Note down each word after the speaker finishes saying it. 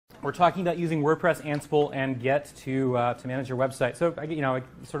We're talking about using WordPress, Ansible, and Git to manage your website. So,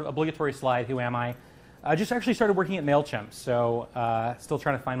 sort of obligatory slide, who am I? I just actually started working at MailChimp, so still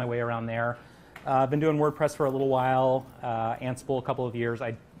trying to find my way around there. I've been doing WordPress for a little while, Ansible a couple of years.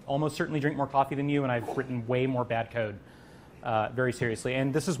 I almost certainly drink more coffee than you, and I've written way more bad code, very seriously.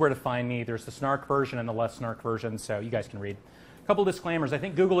 And this is where to find me. There's the snark version and the less snark version, so you guys can read. A couple disclaimers. I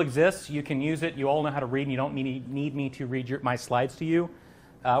think Google exists. You can use it. You all know how to read, and you don't need me to read my slides to you.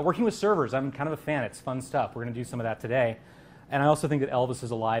 Working with servers, I'm kind of a fan. It's fun stuff. We're going to do some of that today. And I also think that Elvis is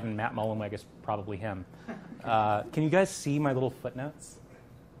alive, and Matt Mullenweg is probably him. Can you guys see my little footnotes?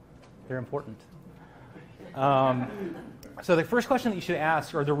 They're important. So the first question that you should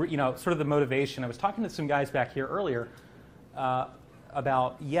ask, or sort of the motivation. I was talking to some guys back here earlier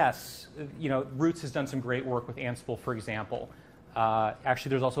about, yes, Roots has done some great work with Ansible, for example. Actually,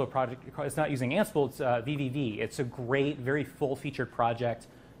 there's also a project. It's not using Ansible. It's VVV. It's a great, very full-featured project.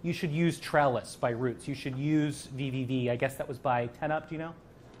 You should use Trellis by Roots. You should use VVV. I guess that was by 10up. Do you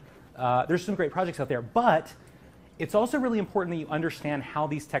know? There's some great projects out there, but it's also really important that you understand how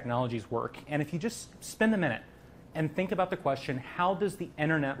these technologies work. And if you just spend a minute and think about the question, how does the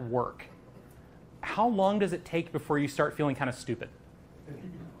internet work? How long does it take before you start feeling kind of stupid?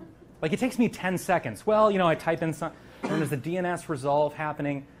 Like, it takes me 10 seconds. Well, I type in some, and there's the DNS resolve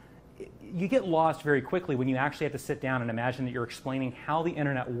happening. You get lost very quickly when you actually have to sit down and imagine that you're explaining how the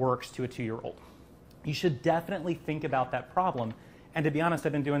internet works to a 2-year-old. You should definitely think about that problem. And to be honest,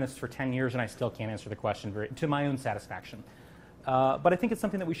 I've been doing this for 10 years, and I still can't answer the question to my own satisfaction. But I think it's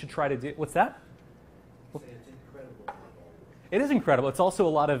something that we should try to do. What's that? It's incredible. It is incredible. It's also a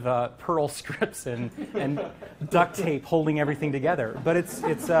lot of Perl scripts and duct tape holding everything together. But it's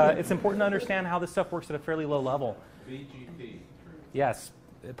important to understand how this stuff works at a fairly low level. BGP. Yes,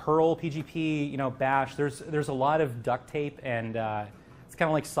 Perl, PGP, Bash. There's a lot of duct tape, and it's kind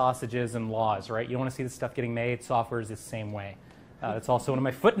of like sausages and laws, right? You don't want to see this stuff getting made. Software is the same way. That's also one of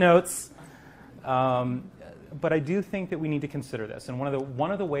my footnotes. But I do think that we need to consider this. And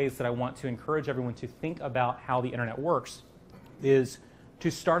one of the ways that I want to encourage everyone to think about how the internet works is to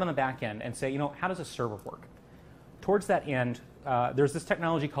start on the back end and say, how does a server work? Towards that end, there's this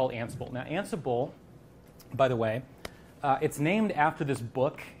technology called Ansible. Now, Ansible, by the way, it's named after this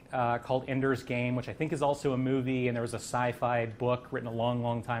book called Ender's Game, which I think is also a movie, and there was a sci-fi book written a long,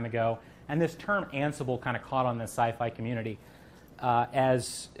 long time ago. And this term Ansible kind of caught on the sci-fi community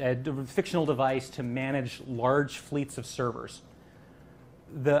as a fictional device to manage large fleets of servers.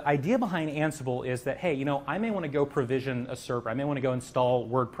 The idea behind Ansible is that, hey, I may want to go provision a server. I may want to go install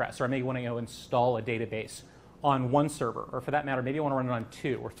WordPress, or I may want to go install a database on one server. Or for that matter, maybe I want to run it on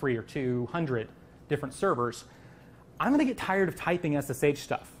 2 or 3 or 200 different servers. I'm going to get tired of typing SSH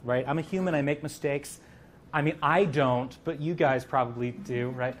stuff, right? I'm a human. I make mistakes. I mean, I don't, but you guys probably do,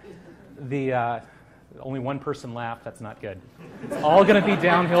 right? Only one person laughed. That's not good. It's all going to be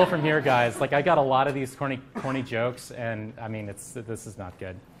downhill from here, guys. Like, I got a lot of these corny jokes, and I mean, this is not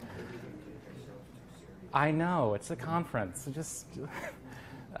good. I know, it's a conference.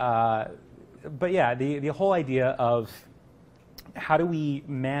 But yeah, the whole idea of how do we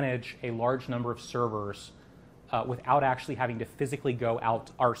manage a large number of servers without actually having to physically go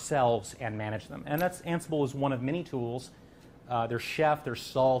out ourselves and manage them. And Ansible is one of many tools. There's Chef, there's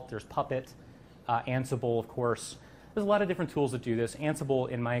Salt, there's Puppet, Ansible, of course. There's a lot of different tools that do this. Ansible,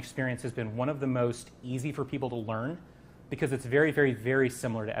 in my experience, has been one of the most easy for people to learn because it's very, very, very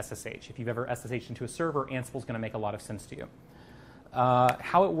similar to SSH. If you've ever SSH'd into a server, Ansible's going to make a lot of sense to you.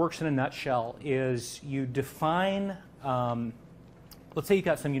 How it works in a nutshell is you define, let's say you've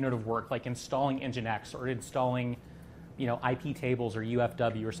got some unit of work, like installing Nginx or installing IP tables or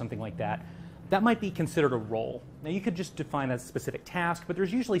UFW or something like that. That might be considered a role. Now, you could just define a specific task, but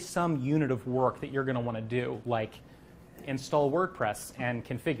there's usually some unit of work that you're going to want to do, like install WordPress and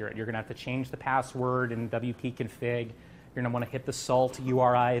configure it. You're going to have to change the password in WP config. You're going to want to hit the salt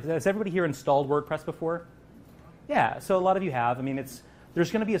URI. Has everybody here installed WordPress before? Yeah, so a lot of you have. I mean, there's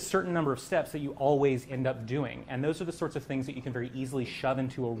going to be a certain number of steps that you always end up doing, and those are the sorts of things that you can very easily shove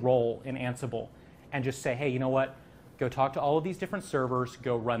into a role in Ansible and just say, hey, you know what? Go talk to all of these different servers,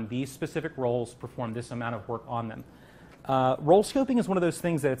 go run these specific roles, perform this amount of work on them. Role scoping is one of those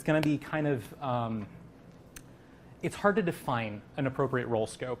things that it's going to be kind of, it's hard to define an appropriate role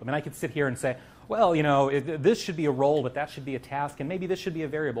scope. I mean, I could sit here and say, well, this should be a role, but that should be a task, and maybe this should be a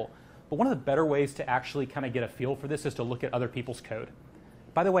variable. But one of the better ways to actually kind of get a feel for this is to look at other people's code.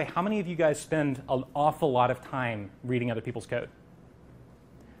 By the way, how many of you guys spend an awful lot of time reading other people's code?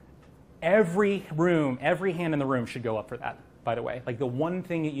 Every hand in the room should go up for that, by the way. Like, the one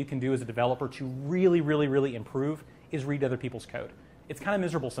thing that you can do as a developer to really, really, really improve is read other people's code. It's kind of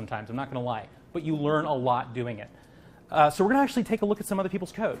miserable sometimes, I'm not going to lie, but you learn a lot doing it. So we're going to actually take a look at some other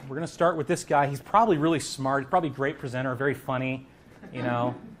people's code. We're going to start with this guy. He's probably really smart. He's probably a great presenter, very funny. You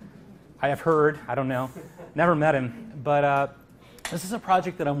know, I have heard. I don't know. Never met him. But this is a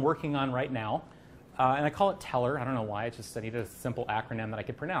project that I'm working on right now. And I call it Teller. I don't know why. It's just I needed a simple acronym that I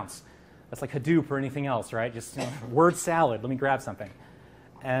could pronounce. That's like Hadoop or anything else, right? Just word salad. Let me grab something.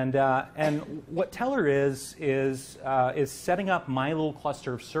 And what Teller is setting up my little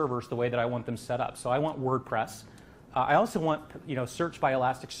cluster of servers the way that I want them set up. So I want WordPress. I also want search by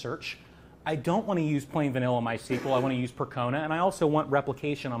Elasticsearch. I don't want to use plain vanilla MySQL. I want to use Percona, and I also want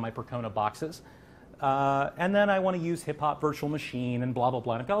replication on my Percona boxes. And then I want to use hip hop virtual machine and blah blah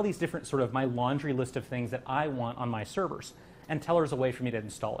blah. And I've got all these different sort of my laundry list of things that I want on my servers. And Teller is a way for me to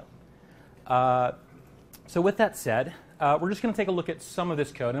install it. So with that said, we're just going to take a look at some of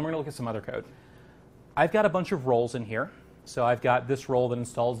this code, and we're going to look at some other code. I've got a bunch of roles in here. So I've got this role that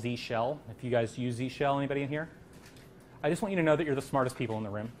installs Z Shell. If you guys use Z Shell, anybody in here? I just want you to know that you're the smartest people in the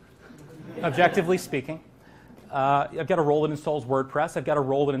room, objectively speaking. I've got a role that installs WordPress. I've got a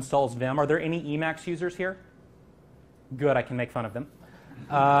role that installs Vim. Are there any Emacs users here? Good, I can make fun of them.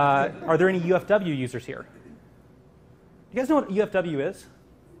 Are there any UFW users here? You guys know what UFW is?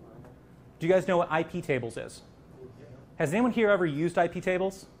 Do you guys know what IP tables is? Has anyone here ever used IP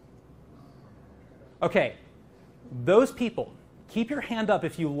tables? Okay, those people, keep your hand up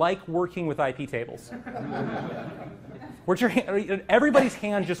if you like working with IP tables. Where's your hand? Everybody's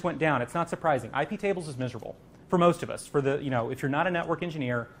hand just went down. It's not surprising. IP tables is miserable for most of us. For the, if you're not a network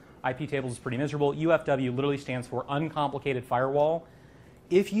engineer, IP tables is pretty miserable. UFW literally stands for uncomplicated firewall.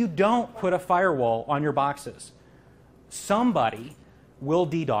 If you don't put a firewall on your boxes, somebody will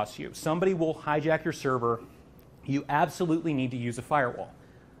DDoS you. Somebody will hijack your server. You absolutely need to use a firewall.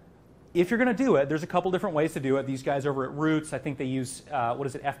 If you're going to do it, there's a couple different ways to do it. These guys over at Roots, I think they use,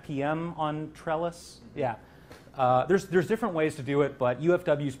 FPM on Trellis? Yeah. There's different ways to do it, but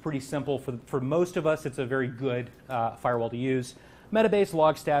UFW is pretty simple. For most of us, it's a very good firewall to use. Metabase,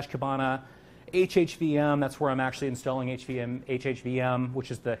 Logstash, Kibana, HHVM, that's where I'm actually installing HHVM, which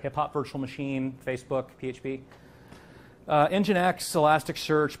is the hip-hop virtual machine, Facebook, PHP. Nginx,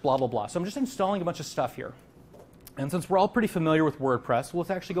 Elasticsearch, blah, blah, blah. So I'm just installing a bunch of stuff here. And since we're all pretty familiar with WordPress, let's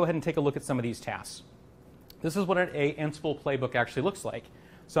actually go ahead and take a look at some of these tasks. This is what an Ansible playbook actually looks like.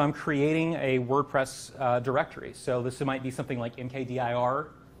 So I'm creating a WordPress directory. So this might be something like mkdir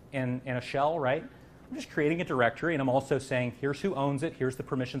in a shell, right? I'm just creating a directory, and I'm also saying, here's who owns it, here's the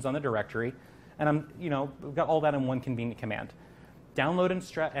permissions on the directory, and we've got all that in one convenient command. Download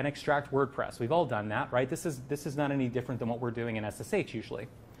and extract WordPress. We've all done that, right? This is not any different than what we're doing in SSH usually.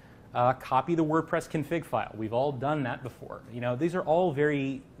 Copy the WordPress config file. We've all done that before. These are all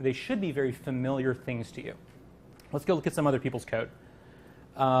they should be very familiar things to you. Let's go look at some other people's code.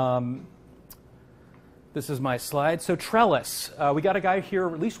 This is my slide. So Trellis, we got a guy here,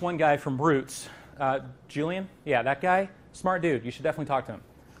 at least one guy from Roots. Julian? Yeah, that guy. Smart dude. You should definitely talk to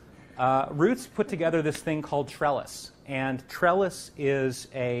him. Roots put together this thing called Trellis. And Trellis is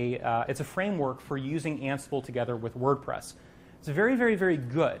it's a framework for using Ansible together with WordPress. It's very, very, very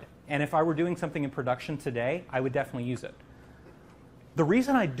good. And if I were doing something in production today, I would definitely use it. The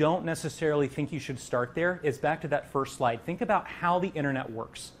reason I don't necessarily think you should start there is back to that first slide. Think about how the internet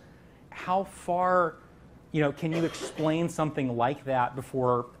works. How far, can you explain something like that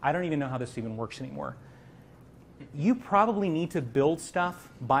before? I don't even know how this even works anymore. You probably need to build stuff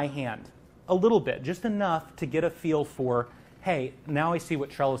by hand, a little bit, just enough to get a feel for, hey, now I see what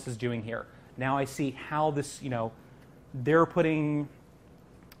Trellis is doing here. Now I see how this, they're putting,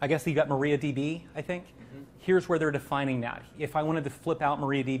 I guess you've got MariaDB, I think. Here's where they're defining that. If I wanted to flip out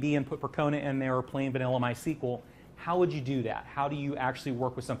MariaDB and put Percona in there or plain vanilla MySQL, how would you do that? How do you actually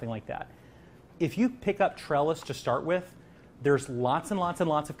work with something like that? If you pick up Trellis to start with, there's lots and lots and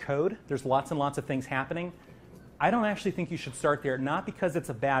lots of code. There's lots and lots of things happening. I don't actually think you should start there, not because it's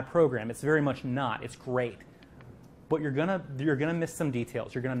a bad program. It's very much not. It's great. But you're gonna miss some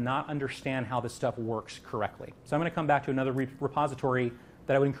details. You're gonna not understand how this stuff works correctly. So I'm gonna come back to another repository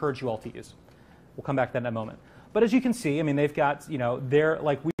that I would encourage you all to use. We'll come back to that in a moment. But as you can see, they've got,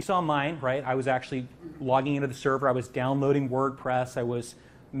 like we saw mine, right? I was actually logging into the server. I was downloading WordPress. I was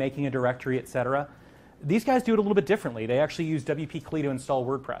making a directory, etc. These guys do it a little bit differently. They actually use WP-CLI to install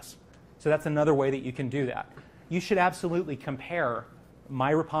WordPress. So that's another way that you can do that. You should absolutely compare my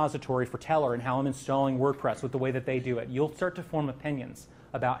repository for Teller and how I'm installing WordPress with the way that they do it. You'll start to form opinions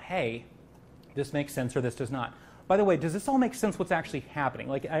about, hey, this makes sense or this does not. By the way, does this all make sense what's actually happening?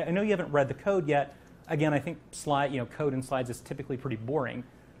 Like, I know you haven't read the code yet. Again, I think code in slides is typically pretty boring.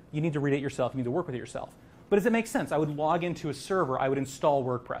 You need to read it yourself. You need to work with it yourself. But does it make sense? I would log into a server, I would install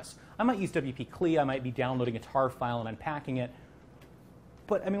WordPress. I might use WP CLI, I might be downloading a tar file and unpacking it.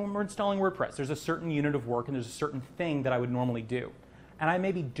 But I mean, when we're installing WordPress, there's a certain unit of work and there's a certain thing that I would normally do. And I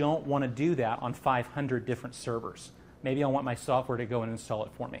maybe don't want to do that on 500 different servers. Maybe I want my software to go and install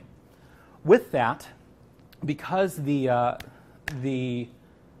it for me. With that, because the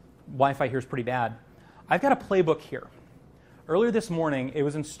Wi-Fi here is pretty bad, I've got a playbook here. Earlier this morning, it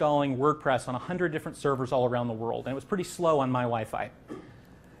was installing WordPress on 100 different servers all around the world, and it was pretty slow on my Wi-Fi.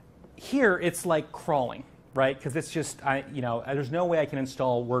 Here, it's like crawling, right? Because it's just, there's no way I can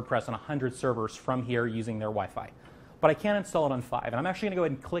install WordPress on 100 servers from here using their Wi-Fi. But I can install it on 5. And I'm actually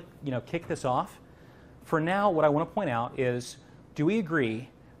going to go ahead and kick this off. For now, what I want to point out is, do we agree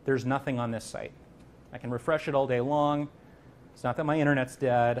there's nothing on this site? I can refresh it all day long. It's not that my internet's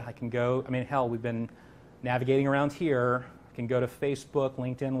dead. I can go, I mean, hell, we've been navigating around here. I can go to Facebook,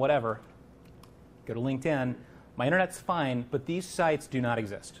 LinkedIn, whatever. Go to LinkedIn. My internet's fine, but these sites do not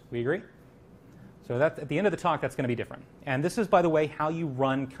exist. We agree? So that, at the end of the talk, that's going to be different. And this is, by the way, how you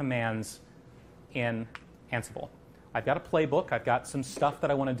run commands in Ansible. I've got a playbook. I've got some stuff that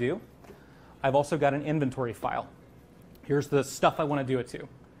I want to do. I've also got an inventory file. Here's the stuff I want to do it to.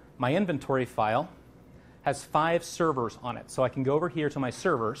 My inventory file has 5 servers on it. So I can go over here to my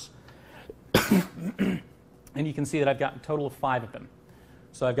servers, and you can see that I've got a total of 5 of them.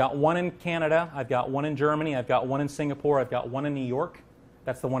 So I've got one in Canada, I've got one in Germany, I've got one in Singapore, I've got one in New York.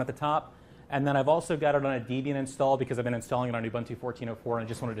 That's the one at the top. And then I've also got it on a Debian install because I've been installing it on Ubuntu 14.04 and I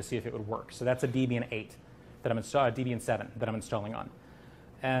just wanted to see if it would work. So that's a Debian 8 that I'm Debian 7 that I'm installing on.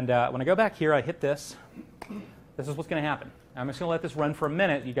 And when I go back here, I hit this. This is what's going to happen. I'm just going to let this run for a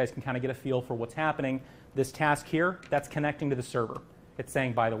minute. You guys can kind of get a feel for what's happening. This task here, that's connecting to the server. It's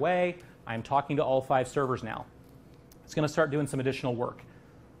saying, by the way, I'm talking to all 5 servers now. It's going to start doing some additional work.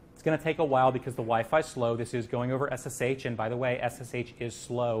 It's going to take a while because the Wi-Fi is slow. This is going over SSH, and by the way, SSH is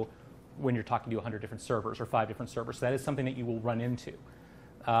slow when you're talking to 100 different servers or 5 different servers. So that is something that you will run into.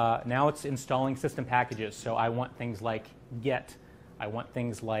 Now it's installing system packages. So I want things like Git. I want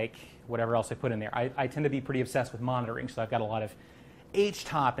things like whatever else I put in there. I tend to be pretty obsessed with monitoring, so I've got a lot of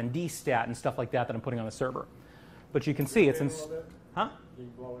htop and dstat and stuff like that that I'm putting on the server. But you can see it's in... Huh? Can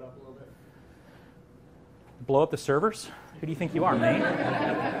you blow it up a little bit? Blow up the servers? Who do you think you are, mate?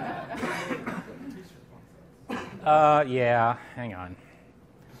 Yeah, hang on.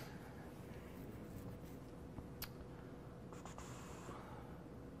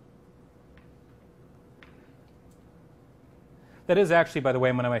 That is actually, by the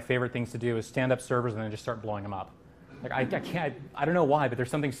way, one of my favorite things to do is stand up servers and then just start blowing them up. Like I don't know why, but there's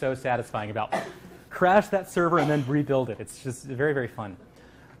something so satisfying about crash that server and then rebuild it. It's just very, very fun.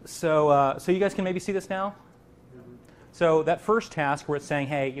 So, so you guys can maybe see this now. So that first task where it's saying,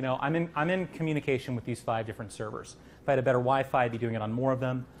 hey, I'm in communication with these 5 different servers. If I had a better Wi-Fi, I'd be doing it on more of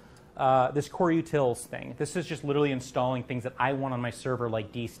them. This core utils thing, this is just literally installing things that I want on my server,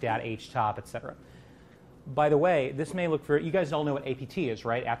 like dstat, htop, etc. By the way, this may look you guys all know what apt is,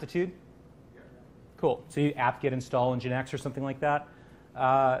 right? Aptitude? Yeah. Cool. So you apt-get install in Nginx or something like that.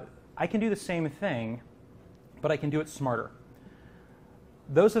 I can do the same thing, but I can do it smarter.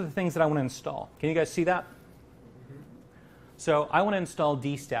 Those are the things that I want to install. Can you guys see that? So I want to install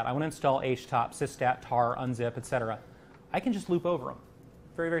dstat, I want to install htop, systat, tar, unzip, etc. I can just loop over them.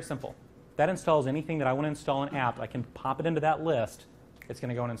 Very, very simple. That installs anything that I want to install in apt. I can pop it into that list. It's going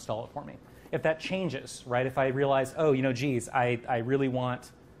to go and install it for me. If that changes, right, if I realize, oh, geez, I really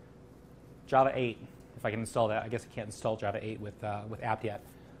want Java 8, if I can install that. I guess I can't install Java 8 with apt yet.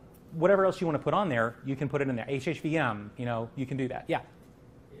 Whatever else you want to put on there, you can put it in there. HHVM, you can do that. Yeah?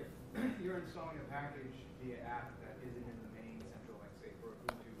 If you're installing a package via app that isn't in the main central, like say for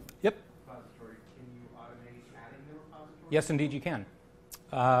Ubuntu Yep. repository, can you automate adding the repository? Yes, indeed you can.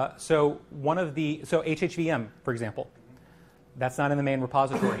 So HHVM, for example, that's not in the main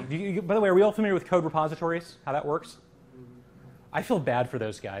repository. By the way, are we all familiar with code repositories, how that works? I feel bad for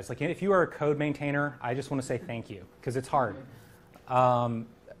those guys. Like, if you are a code maintainer, I just want to say thank you, because it's hard.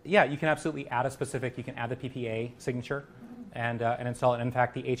 Yeah, you can absolutely add a specific, you can add the PPA signature and install it. In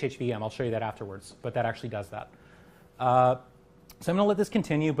fact, the HHVM, I'll show you that afterwards, but that actually does that. So I'm going to let this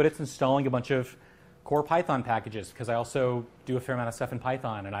continue, but it's installing a bunch of core Python packages, because I also do a fair amount of stuff in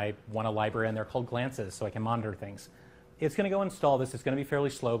Python, and I want a library in there called glances so I can monitor things. It's going to go install this. It's going to be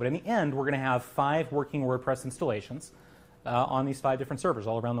fairly slow, but in the end, we're going to have 5 working WordPress installations on these 5 different servers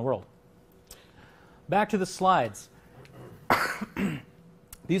all around the world. Back to the slides.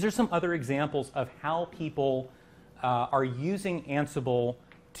 These are some other examples of how people are using Ansible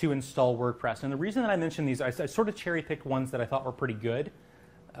to install WordPress. And the reason that I mentioned these, I sort of cherry-picked ones that I thought were pretty good.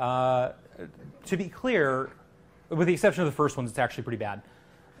 to be clear, with the exception of the first ones, it's actually pretty bad.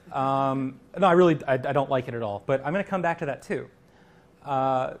 No, I don't like it at all. But I'm going to come back to that too.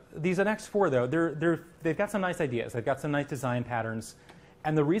 These next four, though, they've got some nice ideas. They've got some nice design patterns.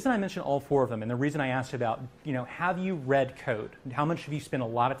 And the reason I mentioned all four of them, and the reason I asked about, have you read code? How much have you spent a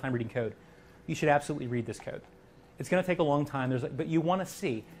lot of time reading code? You should absolutely read this code. It's going to take a long time, but you want to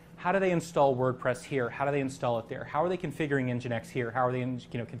see, how do they install WordPress here? How do they install it there? How are they configuring Nginx here? How are they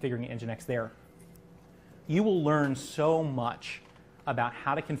configuring Nginx there? You will learn so much about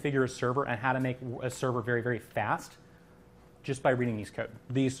how to configure a server and how to make a server very, very fast just by reading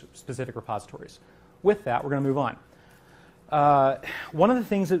these specific repositories. With that, we're going to move on. One of the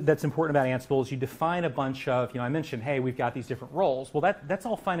things that's important about Ansible is you define a bunch of, I mentioned, hey, we've got these different roles. Well, that's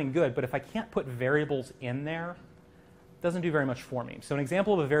all fine and good, but if I can't put variables in there, it doesn't do very much for me. So an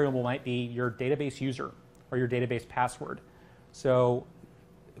example of a variable might be your database user or your database password. So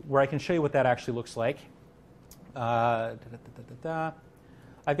where I can show you what that actually looks like. I've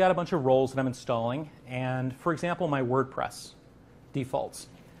got a bunch of roles that I'm installing, and for example, my WordPress defaults.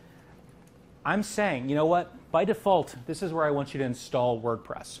 I'm saying, you know what? By default, this is where I want you to install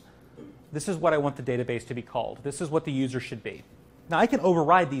WordPress. This is what I want the database to be called. This is what the user should be. Now, I can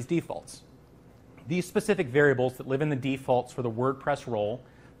override these defaults. These specific variables that live in the defaults for the WordPress role,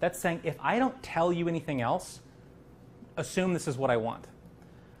 that's saying if I don't tell you anything else, assume this is what I want.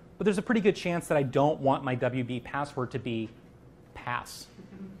 But there's a pretty good chance that I don't want my WB password to be pass,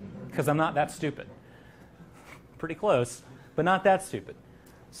 because I'm not that stupid. Pretty close, but not that stupid.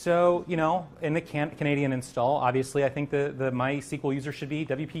 So, in the Canadian install, obviously, I think the MySQL user should be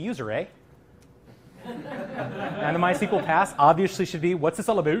WP user, eh? And the MySQL pass obviously should be, what's this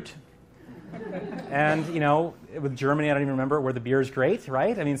all about? And, with Germany, I don't even remember, where the beer is great,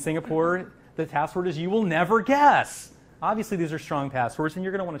 right? I mean, Singapore, the password is you will never guess. Obviously, these are strong passwords, and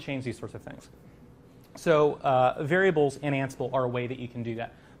you're going to want to change these sorts of things. So variables in Ansible are a way that you can do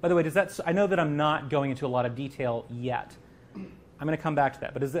that. By the way, I know that I'm not going into a lot of detail yet. I'm going to come back to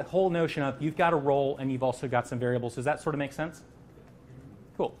that. But is the whole notion of you've got a role and you've also got some variables, does that sort of make sense?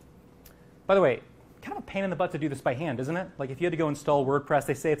 Cool. By the way, kind of a pain in the butt to do this by hand, isn't it? Like if you had to go install WordPress,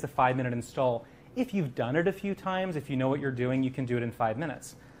 they say it's a 5-minute install. If you've done it a few times, if you know what you're doing, you can do it in 5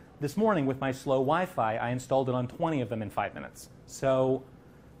 minutes. This morning with my slow Wi-Fi, I installed it on 20 of them in 5 minutes. So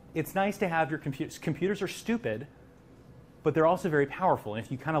it's nice to have your computers. Computers are stupid, but they're also very powerful. And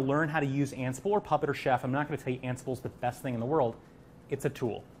if you kind of learn how to use Ansible or Puppet or Chef, I'm not going to tell you Ansible's the best thing in the world. It's a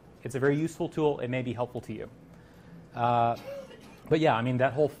tool. It's a very useful tool. It may be helpful to you. But yeah, I mean,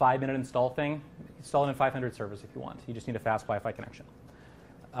 that whole 5-minute install thing, install it in 500 servers if you want. You just need a fast Wi-Fi connection.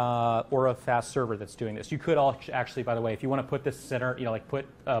 Or a fast server that's doing this. You could actually, by the way, if you want to put this center, like put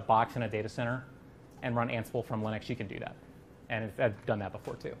a box in a data center and run Ansible from Linux, you can do that. And I've done that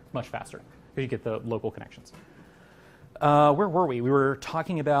before too. Much faster because you get the local connections. Where were we? We were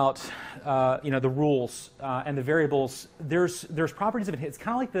talking about the rules and the variables. There's properties of it. It's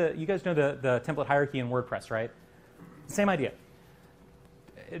kind of like you guys know the template hierarchy in WordPress, right? Same idea.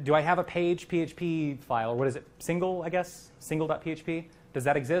 Do I have a page PHP file, or what is it? Single, I guess. Single.php. Does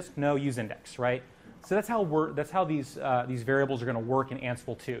that exist? No. Use index, right? So that's how these variables are going to work in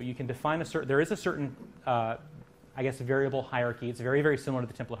Ansible too. You can define there is a certain I guess variable hierarchy. It's very, very similar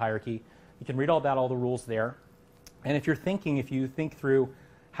to the template hierarchy. You can read all about all the rules there. And if you think through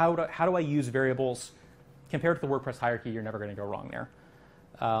how do I use variables compared to the WordPress hierarchy, you're never going to go wrong there.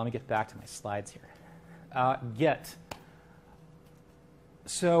 Let me get back to my slides here. Git.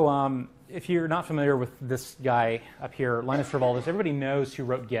 So if you're not familiar with this guy up here, Linus Torvalds, everybody knows who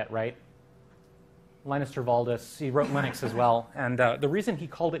wrote Git, right? Linus Torvalds, he wrote Linux as well. And the reason he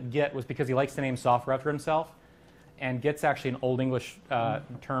called it Git was because he likes to name software after himself. And Git's actually an Old English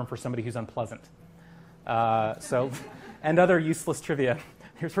term for somebody who's unpleasant. And other useless trivia.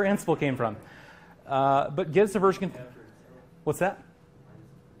 Here's where Ansible came from. But Git's a version. What's that?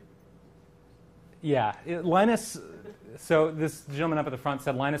 Yeah, Linus. So this gentleman up at the front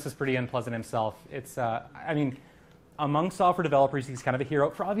said Linus is pretty unpleasant himself. It's, I mean, among software developers, he's kind of a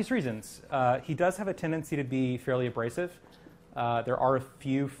hero for obvious reasons. He does have a tendency to be fairly abrasive. There are a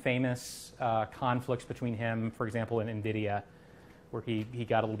few famous conflicts between him, for example, in NVIDIA, where he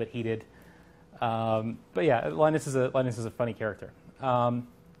got a little bit heated. But yeah, Linus is a funny character.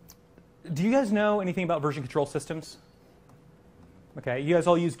 Do you guys know anything about version control systems? Okay, you guys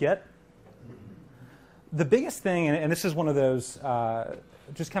all use Git? The biggest thing, and this is one of those,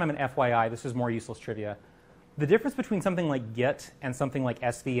 just kind of an FYI, this is more useless trivia. The difference between something like Git and something like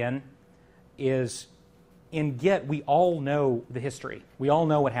SVN is in Git, we all know the history. We all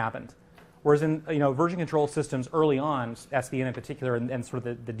know what happened. Whereas in version control systems early on, SVN in particular, and sort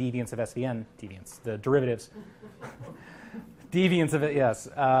of the deviants of SVN, the derivatives, deviants of it, yes,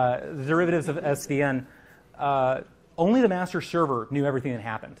 the derivatives of SVN, only the master server knew everything that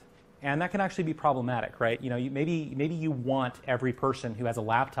happened. And that can actually be problematic, right? Maybe you want every person who has a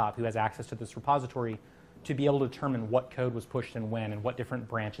laptop who has access to this repository to be able to determine what code was pushed and when and what different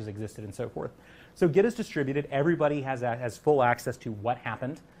branches existed and so forth. So Git is distributed. Everybody has full access to what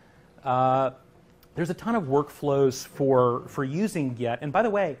happened. There's a ton of workflows for using Git. And by the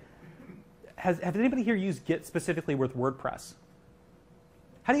way, has anybody here used Git specifically with WordPress?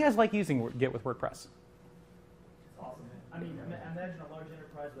 How do you guys like using Git with WordPress? It's awesome. I mean, imagine a large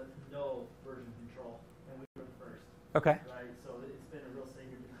enterprise with no version control, and we were the first. Okay. Right. So it's been a real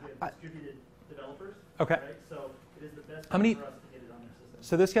savior because we have distributed developers. Okay. Right. So it is the best How many, for us to get it on their system.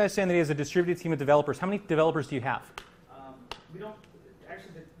 So this guy's saying that he has a distributed team of developers. How many developers do you have? We don't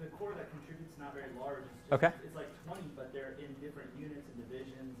actually. The core that contributes not very large. It's just, Okay. It's like 20, but they're in different units and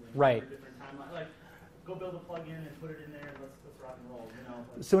divisions and Right. different timelines. Like, go build a plugin and put it in there and let's rock and roll.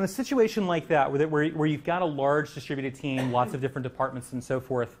 Like, So in a situation like that, where you've got a large distributed team, lots of different departments and so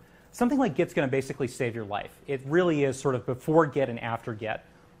forth, something like Git's going to basically save your life. It really is sort of before Git and after Git,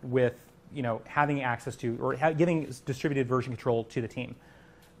 with having access to or giving distributed version control to the team.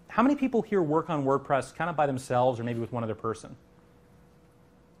 How many people here work on WordPress kind of by themselves or maybe with one other person?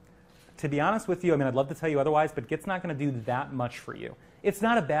 To be honest with you, I mean, I'd love to tell you otherwise, but Git's not going to do that much for you. It's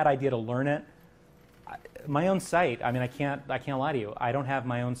not a bad idea to learn it. My own site, I mean, I can't lie to you. I don't have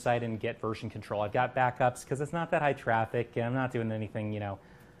my own site in Git version control. I've got backups because it's not that high traffic, and I'm not doing anything,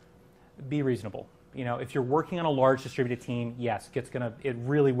 Be reasonable. If you're working on a large distributed team, yes, it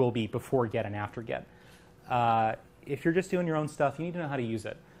really will be before Git and after Git. If you're just doing your own stuff, you need to know how to use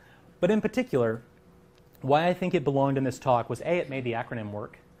it. But in particular, why I think it belonged in this talk was A, it made the acronym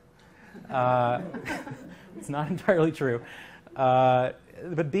work. It's not entirely true.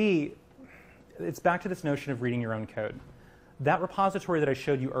 But B, it's back to this notion of reading your own code. That repository that I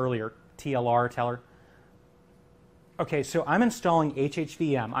showed you earlier, TLR, okay, so I'm installing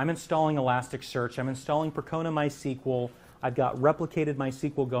HHVM, I'm installing Elasticsearch, I'm installing Percona MySQL, I've got replicated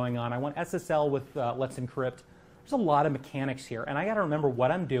MySQL going on, I want SSL with Let's Encrypt. There's a lot of mechanics here, and I got to remember what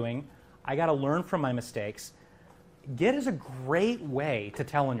I'm doing. I got to learn from my mistakes. Git is a great way to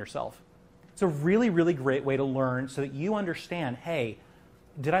tell on yourself. It's a really, really great way to learn so that you understand, hey,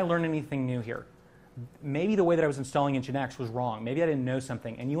 did I learn anything new here? Maybe the way that I was installing Nginx was wrong. Maybe I didn't know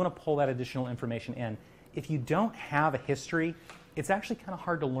something, and you want to pull that additional information in. If you don't have a history, it's actually kind of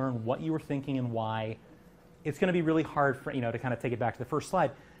hard to learn what you were thinking and why. It's going to be really hard for, to kind of take it back to the first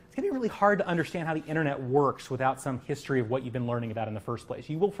slide. It's going to be really hard to understand how the internet works without some history of what you've been learning about in the first place.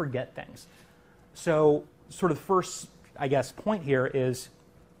 You will forget things. So sort of the first, I guess, point here is,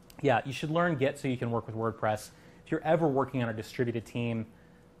 yeah, you should learn Git so you can work with WordPress. If you're ever working on a distributed team,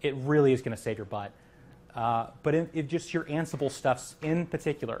 it really is going to save your butt. But if just your Ansible stuffs in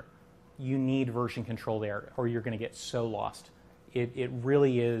particular, you need version control there, or you're going to get so lost. It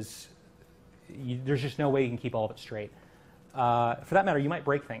really is, there's just no way you can keep all of it straight. For that matter, you might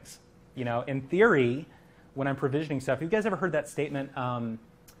break things. In theory, when I'm provisioning stuff, have you guys ever heard that statement,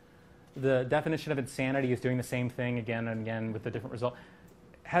 the definition of insanity is doing the same thing again and again with a different result?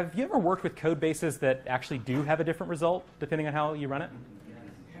 Have you ever worked with code bases that actually do have a different result depending on how you run it?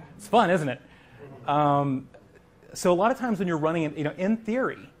 It's fun, isn't it? So a lot of times when you're running it, in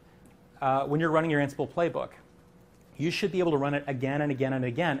theory, when you're running your Ansible playbook, you should be able to run it again and again and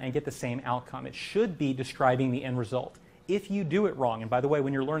again and get the same outcome. It should be describing the end result. If you do it wrong, and by the way,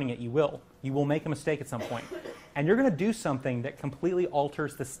 when you're learning it, you will make a mistake at some point. And you're going to do something that completely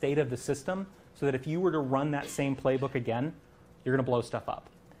alters the state of the system so that if you were to run that same playbook again, you're going to blow stuff up.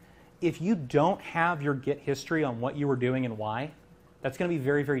 If you don't have your Git history on what you were doing and why, that's going to be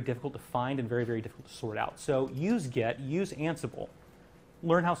very, very difficult to find and very, very difficult to sort out. So use Git, use Ansible,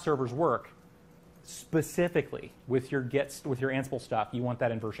 learn how servers work. Specifically with your Ansible stuff, you want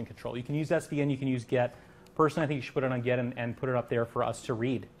that in version control. You can use SVN, you can use Git. Personally, I think you should put it on Git and put it up there for us to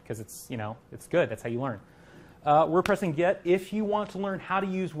read because it's good. That's how you learn. WordPress and Git. If you want to learn how to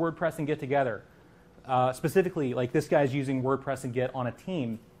use WordPress and Git together, specifically like this guy's using WordPress and Git on a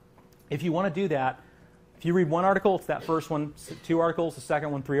team. If you want to do that, if you read one article, it's that first one. 2 articles, the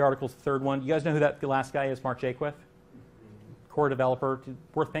second one, 3 articles, the third one. You guys know who that last guy is? Mark Jaquith, core developer.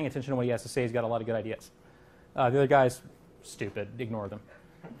 Worth paying attention to what he has to say. He's got a lot of good ideas. The other guy's stupid. Ignore them.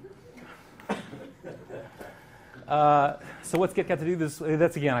 So what's Git got to do this?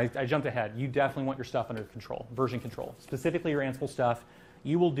 That's again, I jumped ahead. You definitely want your stuff under control, version control. Specifically your Ansible stuff.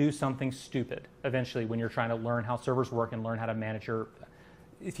 You will do something stupid eventually when you're trying to learn how servers work and learn how to manage your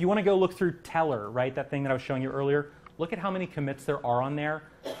if you want to go look through Teller, right, that thing that I was showing you earlier, look at how many commits there are on there.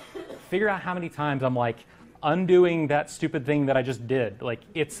 Figure out how many times I'm like undoing that stupid thing that I just did. Like,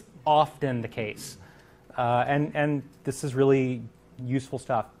 it's often the case. And this is really useful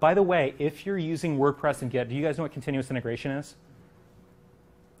stuff. By the way, if you're using WordPress and Git, do you guys know what continuous integration is?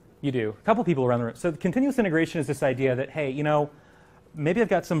 You do. A couple people around the room. So the continuous integration is this idea that, hey, you know, maybe I've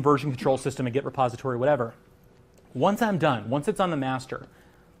got some version control system, a Git repository, whatever. Once I'm done, once it's on the master,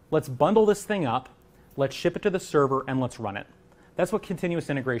 let's bundle this thing up, let's ship it to the server, and let's run it. That's what continuous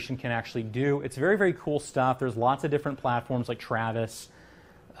integration can actually do. It's very, very cool stuff. There's lots of different platforms like Travis.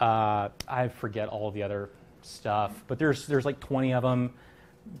 I forget all of the other stuff, but there's like 20 of them.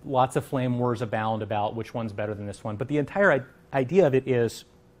 Lots of flame wars abound about which one's better than this one. But the entire idea of it is,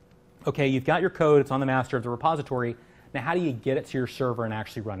 okay, you've got your code, it's on the master of the repository. Now, how do you get it to your server and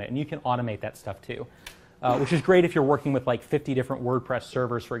actually run it? And you can automate that stuff too, which is great if you're working with like 50 different WordPress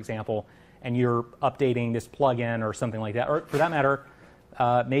servers, for example, and you're updating this plugin or something like that. Or for that matter,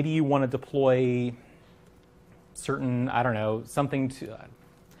 maybe you want to deploy certain, I don't know, something to...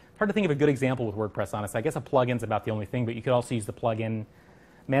 hard to think of a good example with WordPress, honestly. I guess a plugin's about the only thing, but you could also use the plugin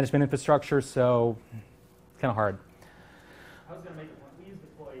management infrastructure, so it's kind of hard. I was going to make it one. We use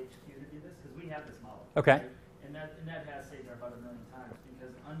deploy HQ to do this because we have this model. Okay. Right? And that has saved our butt a million times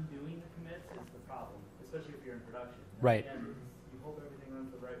because undoing the commits is the problem, especially if you're in production. Right. And you hope everything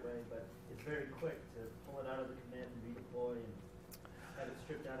runs the right way, but it's very quick to pull it out of the commit and redeploy and have it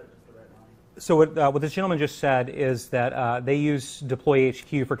stripped out at just the right line. So what this gentleman just said is that they use deploy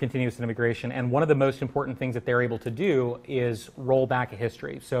HQ for continuous integration, and one of the most important things that they're able to do is roll back a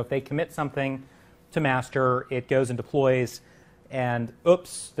history. So if they commit something to master, it goes and deploys, and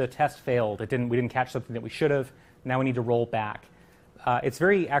oops, the test failed. We didn't catch something that we should have. Now we need to roll back. It's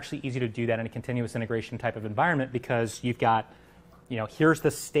very actually easy to do that in a continuous integration type of environment because you've got, you know, here's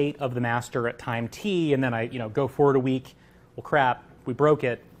the state of the master at time t, and then I, you know, go forward a week. Well, crap, we broke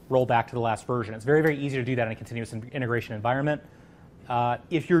it. Roll back to the last version. It's very, very easy to do that in a continuous integration environment.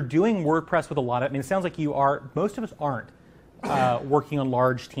 If you're doing WordPress with a lot of, I mean, it sounds like you are, most of us aren't working on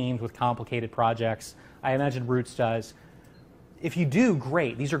large teams with complicated projects. I imagine Roots does. If you do,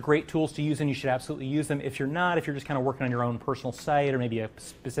 great. These are great tools to use and you should absolutely use them. If you're not, if you're just kind of working on your own personal site or maybe a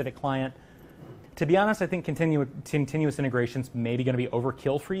specific client, to be honest, I think continuous integration's maybe going to be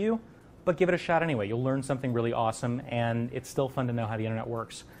overkill for you, but give it a shot anyway. You'll learn something really awesome, and it's still fun to know how the internet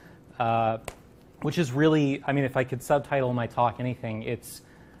works. Which is really, I mean, if I could subtitle my talk anything, it's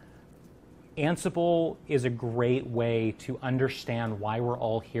Ansible is a great way to understand why we're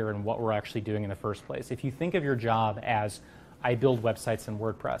all here and what we're actually doing in the first place. If you think of your job as, I build websites in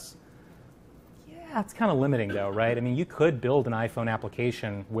WordPress, yeah, it's kind of limiting though, right? I mean, you could build an iPhone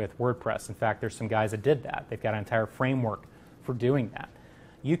application with WordPress. In fact, there's some guys that did that. They've got an entire framework for doing that.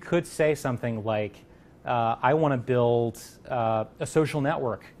 You could say something like, I want to build a social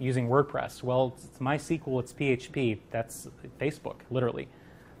network using WordPress. Well, it's MySQL, it's PHP. That's Facebook, literally.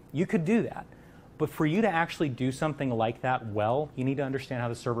 You could do that. But for you to actually do something like that well, you need to understand how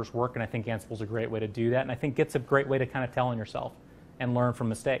the servers work, and I think Ansible's a great way to do that. And I think Git's a great way to kind of tell on yourself and learn from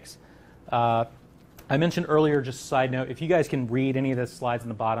mistakes. I mentioned earlier, just a side note, if you guys can read any of the slides in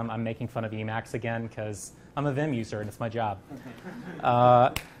the bottom, I'm making fun of Emacs again because I'm a Vim user and it's my job.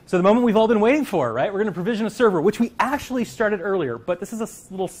 So the moment we've all been waiting for, right? We're going to provision a server, which we actually started earlier, but this is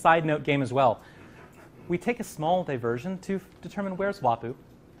a little side note game as well. We take a small diversion to determine where's Wapu.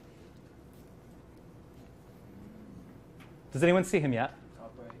 Does anyone see him yet?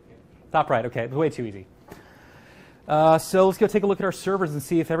 Top right, yeah. Top right, okay, way too easy. So let's go take a look at our servers and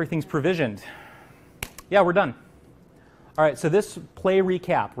see if everything's provisioned. Yeah, we're done. All right, so this play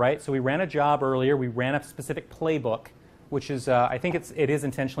recap, right? So we ran a job earlier. We ran a specific playbook, which is, I think it is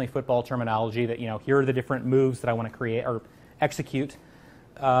intentionally football terminology that, you know, here are the different moves that I want to create or execute.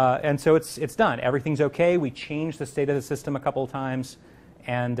 And so it's done. Everything's okay. We changed the state of the system a couple of times.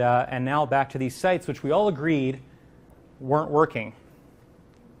 And now back to these sites, which we all agreed weren't working.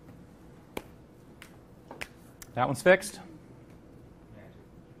 That one's fixed? Magic.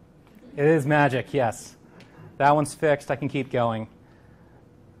 It is magic, yes. That one's fixed. I can keep going.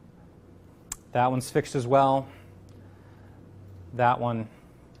 That one's fixed as well. That one.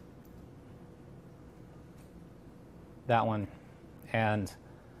 That one. And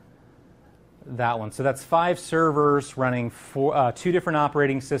that one. So that's 5 servers running 2 different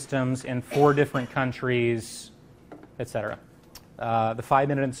operating systems in 4 different countries, etc. The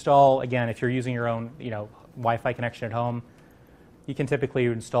 5-minute install, again, if you're using your own, you know, Wi-Fi connection at home, you can typically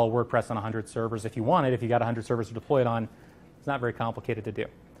install WordPress on 100 servers if you want it. If you got 100 servers to deploy it on, it's not very complicated to do.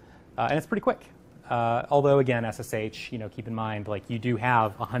 And it's pretty quick. Although again, SSH, keep in mind, like you do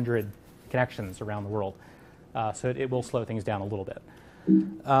have 100 connections around the world, so it will slow things down a little bit.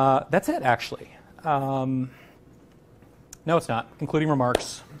 That's it, actually. No, it's not. Concluding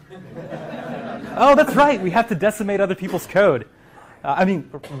remarks. Oh, that's right. We have to decimate other people's code.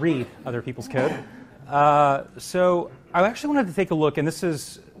 Read other people's code. So I actually wanted to take a look, and this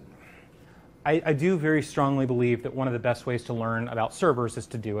is, I do very strongly believe that one of the best ways to learn about servers is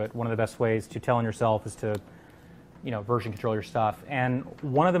to do it. One of the best ways to tell on yourself is to, version control your stuff. And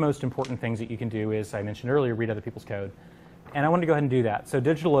one of the most important things that you can do is, I mentioned earlier, read other people's code. And I wanted to go ahead and do that. So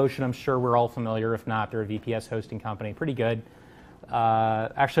DigitalOcean, I'm sure we're all familiar. If not, they're a VPS hosting company. Pretty good.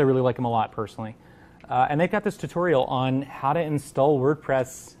 Actually, I really like them a lot, personally. And they've got this tutorial on how to install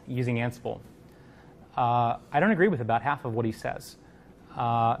WordPress using Ansible. I don't agree with about half of what he says.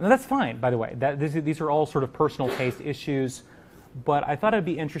 No, that's fine, by the way. These are all sort of personal taste issues. But I thought it would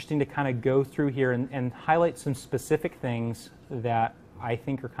be interesting to kind of go through here and highlight some specific things that I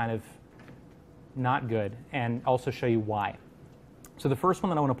think are kind of not good, and also show you why. So the first one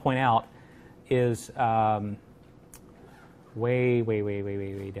that I want to point out is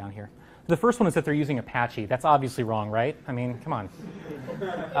way down here. The first one is that they're using Apache. That's obviously wrong, right? I mean, come on.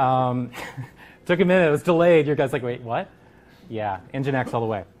 Took a minute. It was delayed. Your guys like, wait, what? Yeah, Nginx all the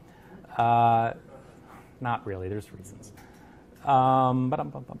way. Not really. There's reasons. Have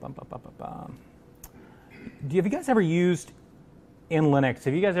you guys ever used, in Linux,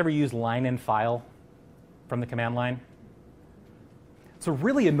 have you guys ever used line and file from the command line? It's a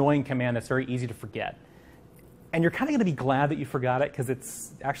really annoying command that's very easy to forget. And you're kind of going to be glad that you forgot it because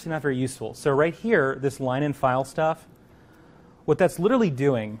it's actually not very useful. So right here, this line and file stuff, what that's literally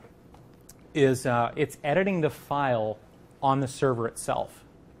doing is it's editing the file on the server itself.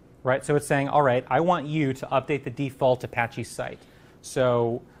 Right? So it's saying, all right, I want you to update the default Apache site.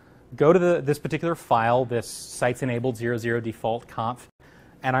 So go to this particular file, this sites enabled 00 default conf,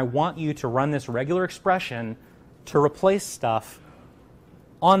 and I want you to run this regular expression to replace stuff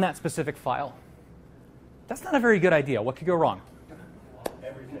on that specific file. That's not a very good idea. What could go wrong?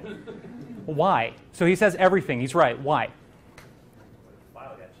 Everything. Why? So he says everything. He's right. Why? The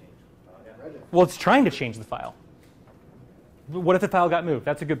file got changed. Well, it's trying to change the file. What if the file got moved?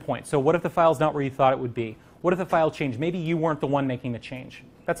 That's a good point. So what if the file's not where you thought it would be? What if the file changed? Maybe you weren't the one making the change.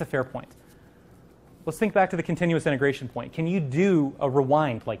 That's a fair point. Let's think back to the continuous integration point. Can you do a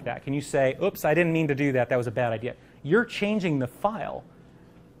rewind like that? Can you say, oops, I didn't mean to do that. That was a bad idea. You're changing the file.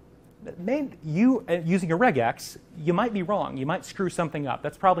 Using a regex, you might be wrong. You might screw something up.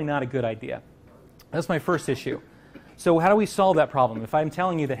 That's probably not a good idea. That's my first issue. So how do we solve that problem? If I'm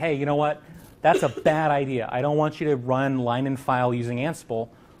telling you that, hey, you know what? That's a bad idea. I don't want you to run line and file using Ansible.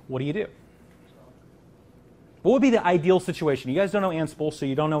 What do you do? What would be the ideal situation? You guys don't know Ansible, so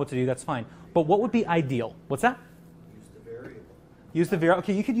you don't know what to do. That's fine. But what would be ideal? What's that? Use the variable. Use the variable.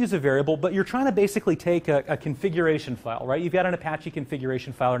 Okay, you could use a variable, but you're trying to basically take a configuration file, right? You've got an Apache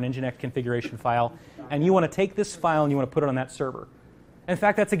configuration file or an Nginx configuration file, and you want to take this file and you want to put it on that server. In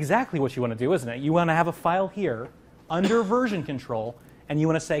fact, that's exactly what you want to do, isn't it? You want to have a file here under version control, and you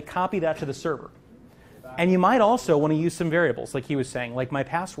want to say, copy that to the server. And you might also want to use some variables, like he was saying, like my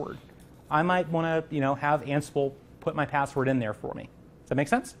password. I might want to, have Ansible put my password in there for me. Does that make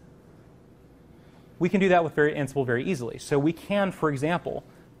sense? We can do that with Ansible very easily. So we can, for example,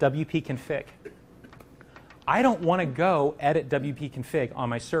 wp config. I don't want to go edit wp config on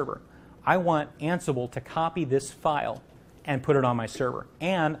my server. I want Ansible to copy this file and put it on my server.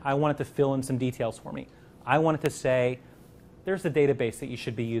 And I want it to fill in some details for me. I want it to say, there's the database that you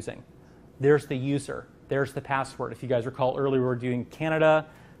should be using. There's the user. There's the password. If you guys recall earlier, we were doing Canada.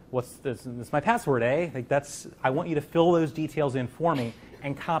 What's this? This is my password, eh? I want you to fill those details in for me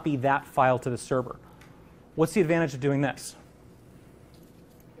and copy that file to the server. What's the advantage of doing this?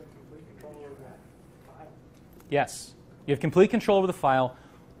 You have complete control over that file. Yes. You have complete control over the file.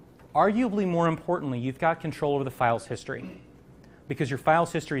 Arguably more importantly, you've got control over the file's history because your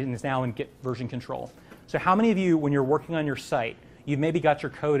file's history is now in Git version control. So how many of you, when you're working on your site, you've maybe got your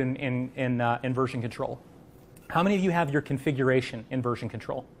code in version control? How many of you have your configuration in version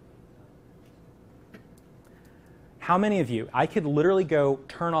control? How many of you, I could literally go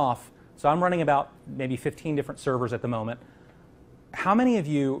turn off, so I'm running about maybe 15 different servers at the moment. How many of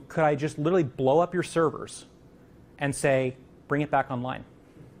you could I just literally blow up your servers and say, bring it back online?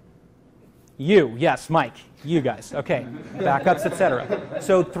 You, yes, Mike, you guys, okay, backups, etc.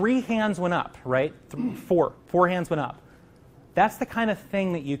 So 3 hands went up, right? 4 hands went up. That's the kind of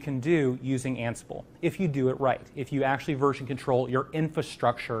thing that you can do using Ansible if you do it right, if you actually version control your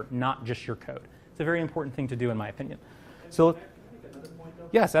infrastructure, not just your code. It's a very important thing to do, in my opinion. So, Can I make another point, though?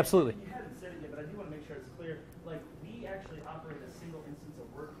 yes, absolutely. You haven't said it yet, but I do want to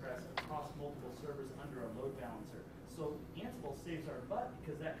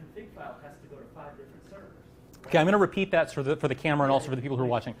because that config file has to go to 5 different servers. Okay, I'm going to repeat that for the camera and also for the people who are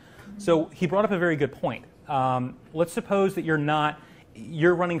watching. So he brought up a very good point. Let's suppose that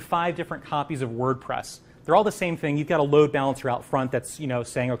you're running 5 different copies of WordPress. They're all the same thing. You've got a load balancer out front that's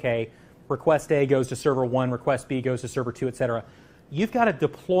saying, okay, request A goes to server 1, request B goes to server 2, etc. You've got to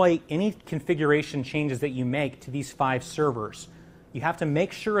deploy any configuration changes that you make to these 5 servers. You have to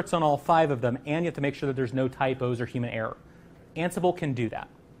make sure it's on all 5 of them, and you have to make sure that there's no typos or human error. Ansible can do that.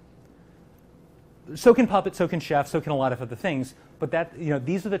 So can Puppet, so can Chef, so can a lot of other things. But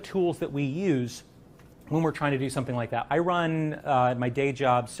these are the tools that we use when we're trying to do something like that. I run, at my day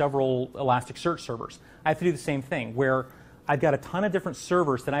job, several Elasticsearch servers. I have to do the same thing, where I've got a ton of different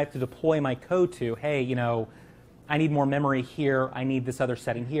servers that I have to deploy my code to. Hey, I need more memory here. I need this other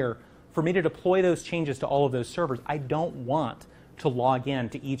setting here. For me to deploy those changes to all of those servers, I don't want to log in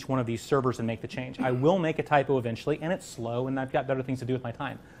to each one of these servers and make the change. I will make a typo eventually, and it's slow, and I've got better things to do with my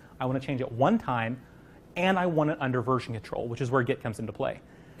time. I want to change it one time, and I want it under version control, which is where Git comes into play.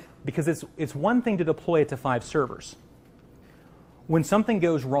 Because it's one thing to deploy it to 5 servers. When something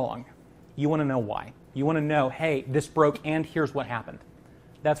goes wrong, you want to know why. You want to know, hey, this broke, and here's what happened.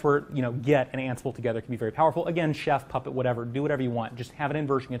 That's where Git and Ansible together can be very powerful. Again, Chef, Puppet, whatever, do whatever you want. Just have it in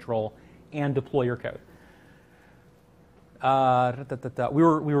version control and deploy your code. We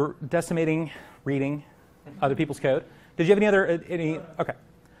were decimating, reading other people's code. Did you have any other Okay.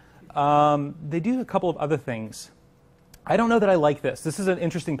 They do a couple of other things. I don't know that I like this. This is an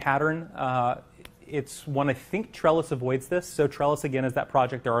interesting pattern. It's one I think Trellis avoids this. So Trellis, again, is that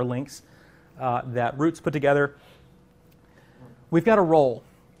project. There are links that Roots put together. We've got a role,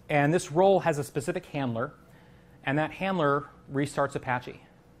 and this role has a specific handler, and that handler restarts Apache.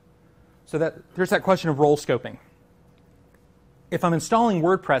 So there's that question of role scoping. If I'm installing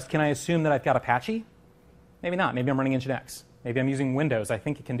WordPress, can I assume that I've got Apache? Maybe not. Maybe I'm running Nginx. Maybe I'm using Windows. I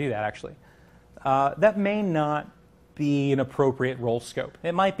think it can do that, actually. That may not be an appropriate role scope.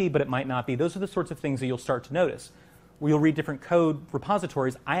 It might be, but it might not be. Those are the sorts of things that you'll start to notice. Where you'll read different code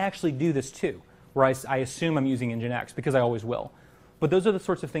repositories. I actually do this too, where I assume I'm using Nginx, because I always will. But those are the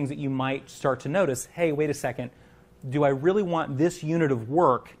sorts of things that you might start to notice. Hey, wait a second. Do I really want this unit of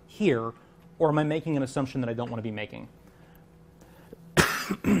work here, or am I making an assumption that I don't want to be making?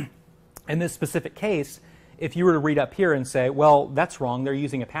 In this specific case, if you were to read up here and say, well, that's wrong, they're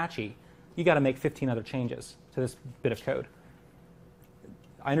using Apache, you got to make 15 other changes to this bit of code.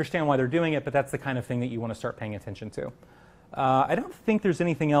 I understand why they're doing it, but that's the kind of thing that you want to start paying attention to. I don't think there's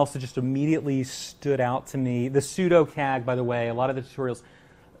anything else that just immediately stood out to me. The pseudo tag, by the way, a lot of the tutorials.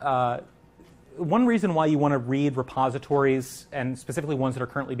 One reason why you want to read repositories, and specifically ones that are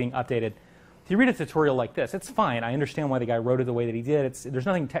currently being updated, if you read a tutorial like this, it's fine. I understand why the guy wrote it the way that he did. There's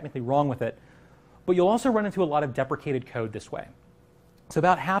nothing technically wrong with it. But you'll also run into a lot of deprecated code this way. So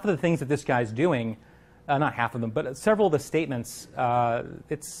about half of the things that this guy's doing, not half of them, but several of the statements,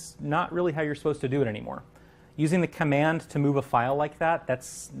 it's not really how you're supposed to do it anymore. Using the command to move a file like that,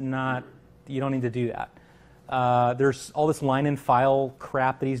 that's not, you don't need to do that. There's all this line and file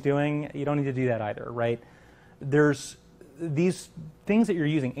crap that he's doing. You don't need to do that either, right? There's these things that you're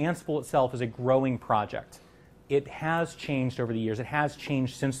using. Ansible itself is a growing project. It has changed over the years. It has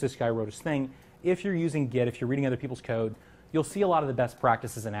changed since this guy wrote his thing. If you're using Git, if you're reading other people's code, you'll see a lot of the best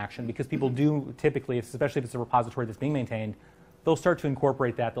practices in action, because people do typically, especially if it's a repository that's being maintained, they'll start to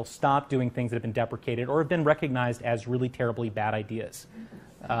incorporate that. They'll stop doing things that have been deprecated or have been recognized as really terribly bad ideas,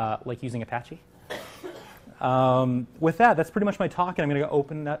 like using Apache. With that, that's pretty much my talk, and I'm going to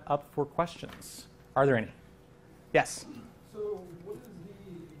open that up for questions. Are there any? Yes? So what is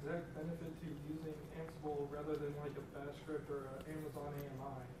the exact benefit to using Ansible rather than like a bash script or an Amazon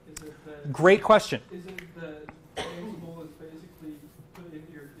AMI? Is it that Great question. Is it that Ansible is basically put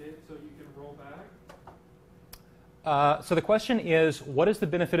into your Git so you can roll back? So the question is, what is the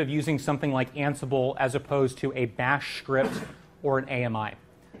benefit of using something like Ansible as opposed to a bash script or an AMI?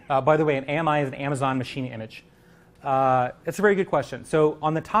 By the way, an AMI is an Amazon Machine Image. It's a very good question. So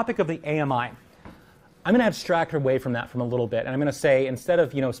on the topic of the AMI, I'm going to abstract away from that from a little bit, and I'm going to say, instead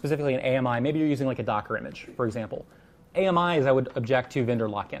of specifically an AMI, maybe you're using like a Docker image, for example. AMIs, I would object to vendor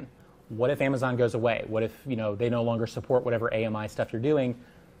lock-in. What if Amazon goes away? What if they no longer support whatever AMI stuff you're doing?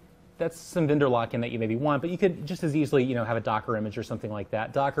 That's some vendor lock-in that you maybe want, but you could just as easily have a Docker image or something like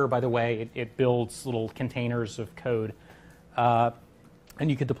that. Docker, by the way, it builds little containers of code, and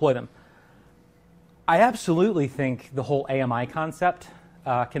you could deploy them. I absolutely think the whole AMI concept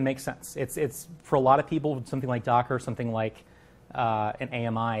can make sense. It's for a lot of people, something like Docker, something like an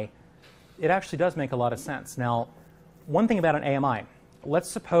AMI, it actually does make a lot of sense. Now, one thing about an AMI, let's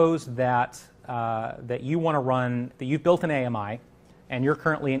suppose that that you want to run, that you've built an AMI, and you're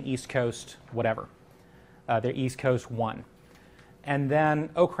currently in East Coast whatever. They're East Coast 1. And then,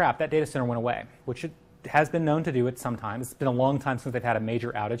 oh crap, that data center went away, which it has been known to do it sometimes. It's been a long time since they've had a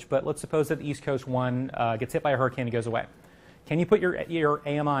major outage, but let's suppose that East Coast 1 gets hit by a hurricane and goes away. Can you put your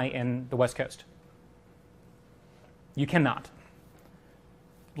AMI in the West Coast? You cannot.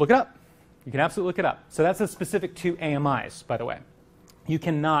 Look it up. You can absolutely look it up. So that's specific to AMIs, by the way. You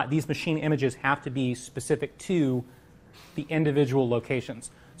cannot, these machine images have to be specific to the individual locations.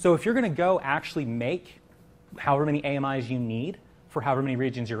 So if you're going to go actually make however many AMIs you need for however many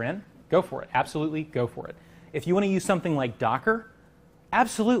regions you're in, go for it. Absolutely, go for it. If you want to use something like Docker,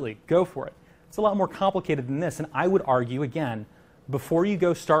 absolutely, go for it. It's a lot more complicated than this, and I would argue, again, before you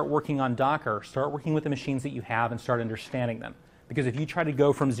go start working on Docker, start working with the machines that you have and start understanding them. Because if you try to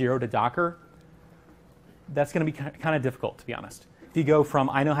go from 0 to Docker, that's going to be kind of difficult, to be honest. If you go from,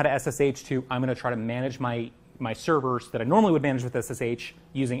 I know how to SSH to, I'm going to try to manage my servers that I normally would manage with SSH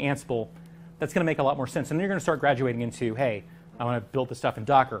using Ansible, that's going to make a lot more sense. And then you're going to start graduating into, hey, I want to build this stuff in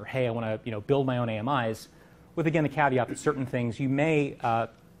Docker. Hey, I want to build my own AMIs. With, again, the caveat that certain things you may,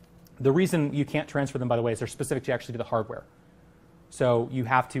 the reason you can't transfer them, by the way, is they're specific to actually to the hardware. So you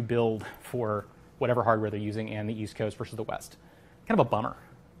have to build for whatever hardware they're using in the East Coast versus the West. Kind of a bummer.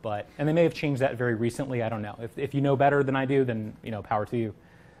 And they may have changed that very recently. I don't know. If you know better than I do, then power to you.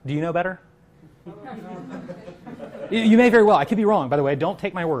 Do you know better? You may very well. I could be wrong, by the way. Don't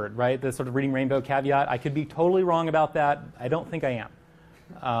take my word, right? The sort of reading rainbow caveat. I could be totally wrong about that. I don't think I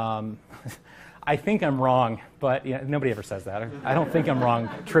am. I think I'm wrong, but nobody ever says that. I don't think I'm wrong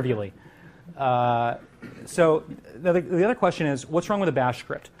trivially. So the other question is, what's wrong with a bash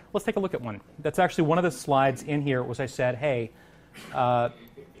script? Let's take a look at one. That's actually one of the slides in here was I said, hey,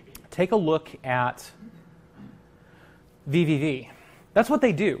 take a look at VVV. That's what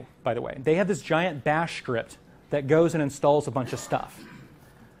they do, by the way. They have this giant bash script that goes and installs a bunch of stuff.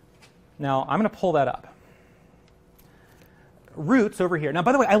 Now, I'm going to pull that up. Roots over here. Now,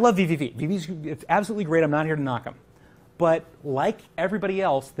 by the way, I love VVV. It's absolutely great. I'm not here to knock them. But like everybody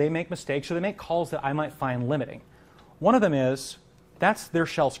else, they make mistakes or they make calls that I might find limiting. One of them is, that's their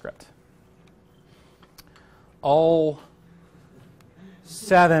shell script. All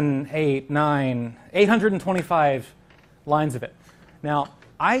 7, 8, 9, 825 lines of it. Now,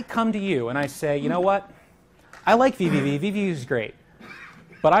 I come to you and I say, you know what? I like VVV. VVV is great.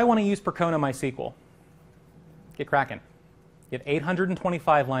 But I want to use Percona MySQL. Get cracking. You have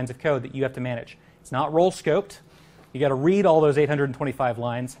 825 lines of code that you have to manage. It's not role scoped. You got to read all those 825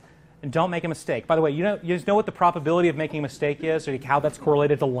 lines. And don't make a mistake. By the way, you just know what the probability of making a mistake is, or how that's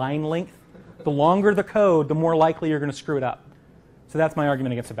correlated to line length? The longer the code, the more likely you're going to screw it up. So that's my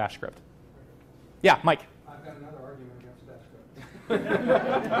argument against a bash script. Yeah, Mike. I've got another argument against bash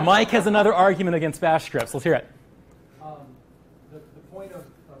script. Mike has another argument against bash scripts. Let's hear it. The point of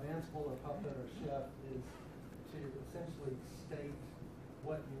Ansible or Puppet or Chef is to essentially state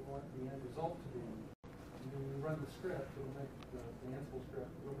what you want the end result to be. And when you run the script, it'll make the Ansible script,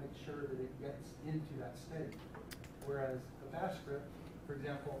 it'll make sure that it gets into that state. Whereas the bash script, for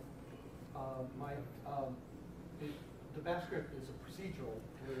example, the bash script is a procedural,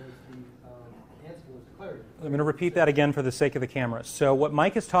 whereas the Ansible is declarative. I'm going to repeat that again for the sake of the camera. So what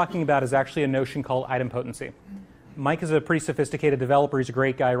Mike is talking about is actually a notion called idempotency. Mike is a pretty sophisticated developer. He's a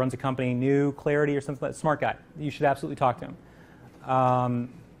great guy. Runs a company, New Clarity or something like that. Smart guy. You should absolutely talk to him.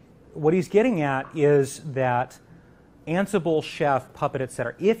 What he's getting at is that Ansible, Chef, Puppet,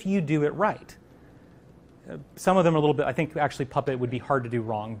 etc., if you do it right, some of them are a little bit, I think actually Puppet would be hard to do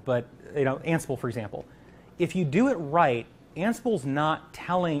wrong, but Ansible, for example. If you do it right, Ansible's not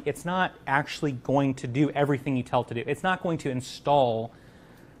telling, it's not actually going to do everything you tell it to do. It's not going to install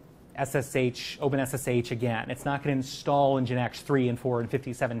SSH, OpenSSH again. It's not going to install Nginx 3 and 4 and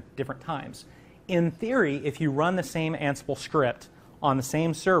 57 different times. In theory, if you run the same Ansible script on the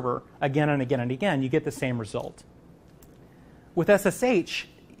same server again and again and again, you get the same result. With SSH,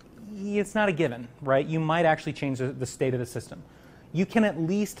 it's not a given, right? You might actually change the state of the system. You can at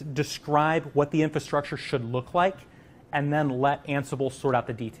least describe what the infrastructure should look like and then let Ansible sort out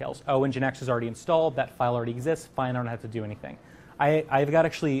the details. Oh, Nginx is already installed. That file already exists. Fine, I don't have to do anything. I've got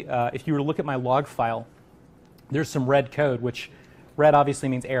actually, if you were to look at my log file, there's some red code, which red obviously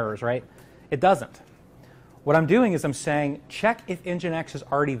means errors, right? It doesn't. What I'm doing is I'm saying, check if Nginx is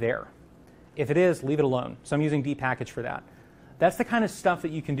already there. If it is, leave it alone. So I'm using dpackage for that. That's the kind of stuff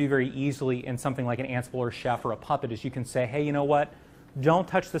that you can do very easily in something like an Ansible or Chef or a Puppet, is you can say, hey, you know what? Don't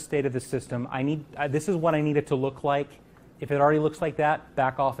touch the state of the system. This is what I need it to look like. If it already looks like that,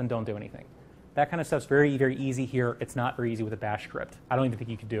 back off and don't do anything. That kind of stuff's very, very easy here. It's not very easy with a bash script. I don't even think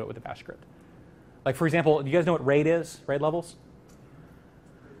you could do it with a bash script. Like, for example, do you guys know what RAID is? RAID levels?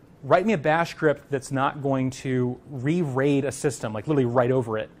 write me a bash script that's not going to re-raid a system, like literally right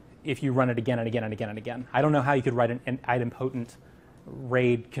over it, if you run it again and again and again and again. I don't know how you could write an idempotent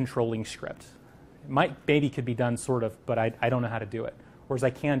RAID controlling script. It maybe could be done sort of, but I don't know how to do it. Whereas I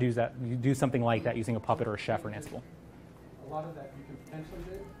can do something like that using a Puppet or a Chef or an Ansible. A lot of that you can potentially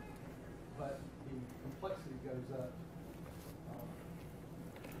do, but the complexity goes up.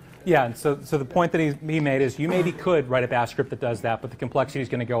 Yeah, and so the point that he made is you maybe could write a bash script that does that, but the complexity is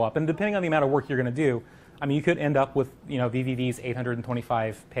going to go up. And depending on the amount of work you're going to do, I mean, you could end up with VVV's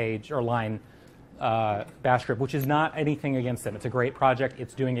 825 page or line bash script, which is not anything against them. It's a great project.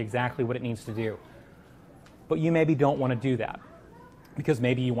 It's doing exactly what it needs to do. But you maybe don't want to do that because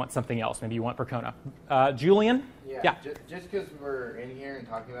maybe you want something else. Maybe you want Percona. Julian? Yeah. Just because we're in here and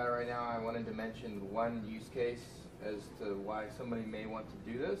talking about it right now, I wanted to mention one use case as to why somebody may want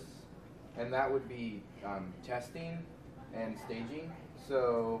to do this, and that would be testing and staging.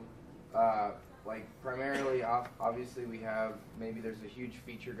 So, like primarily, obviously we have, maybe there's a huge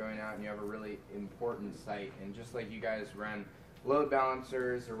feature going out and you have a really important site, and just like you guys run load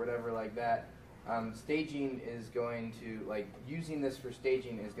balancers or whatever like that, staging is going to, like, using this for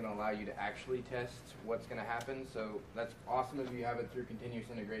staging is going to allow you to actually test what's going to happen. So that's awesome if you have it through continuous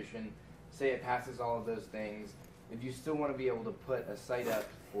integration. Say it passes all of those things. If you still want to be able to put a site up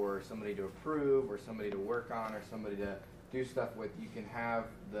for somebody to approve or somebody to work on or somebody to do stuff with, you can have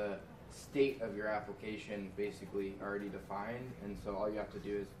the state of your application basically already defined, and so all you have to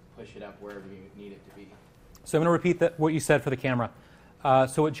do is push it up wherever you need it to be. So I'm going to repeat what you said for the camera.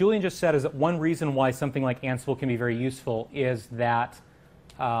 So what Julian just said is that one reason why something like Ansible can be very useful is that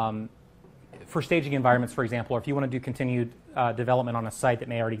for staging environments, for example, or if you want to do continued development on a site that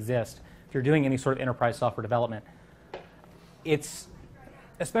may already exist, if you're doing any sort of enterprise software development, it's,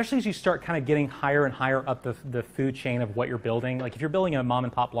 especially as you start kind of getting higher and higher up the food chain of what you're building. Like if you're building a mom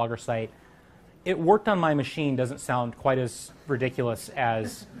and pop blogger site, it worked on my machine doesn't sound quite as ridiculous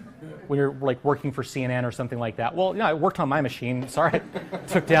as when you're like working for CNN or something like that. Well, it worked on my machine. Sorry, I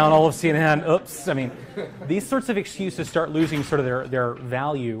took down all of CNN. Oops. I mean, these sorts of excuses start losing sort of their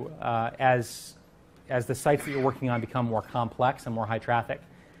value as the sites that you're working on become more complex and more high traffic.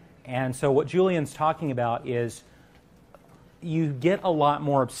 And so what Julian's talking about is you get a lot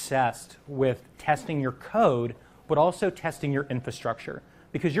more obsessed with testing your code, but also testing your infrastructure.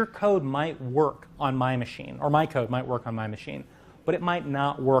 Because your code might work on my machine, or my code might work on my machine, but it might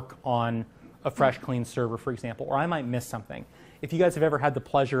not work on a fresh, clean server, for example, or I might miss something. If you guys have ever had the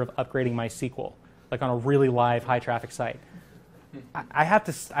pleasure of upgrading MySQL, like on a really live, high-traffic site, I have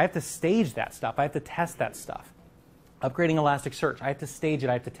to stage that stuff. I have to test that stuff. Upgrading Elasticsearch, I have to stage it.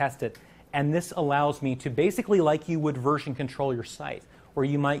 I have to test it. And this allows me to basically, like you would version control your site, where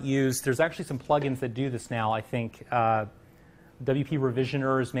you might use, there's actually some plugins that do this now, I think. WP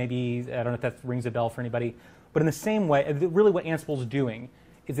Revisioners, maybe, I don't know if that rings a bell for anybody. But in the same way, really what Ansible's doing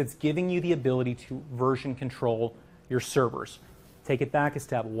is it's giving you the ability to version control your servers. Take it back a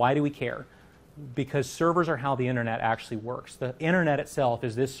step. Why do we care? Because servers are how the internet actually works. The internet itself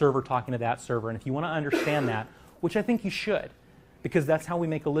is this server talking to that server. And if you want to understand that, which I think you should, because that's how we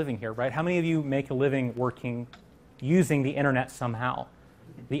make a living here, right? How many of you make a living working using the internet somehow?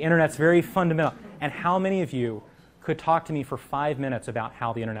 The internet's very fundamental. And how many of you could talk to me for 5 minutes about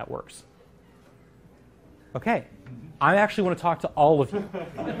how the internet works? Okay. I actually want to talk to all of you.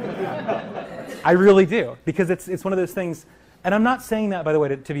 I really do, because it's one of those things, and I'm not saying that, by the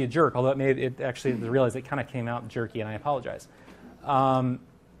way, to be a jerk, although it actually, I realize it kind of came out jerky, and I apologize.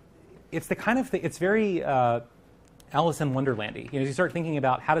 It's the kind of thing, it's very Alice in Wonderlandy. You know, you start thinking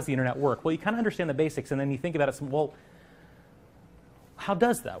about how does the internet work? Well, you kind of understand the basics, and then you think about it, well, how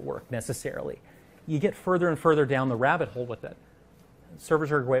does that work necessarily? You get further and further down the rabbit hole with it.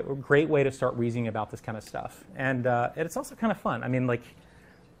 Servers are a great way to start reasoning about this kind of stuff. And it's also kind of fun. I mean, like,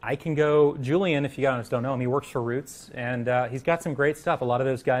 I can go, Julian, if you guys don't know him, he works for Roots, and he's got some great stuff. A lot of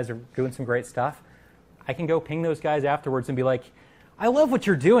those guys are doing some great stuff. I can go ping those guys afterwards and be like, I love what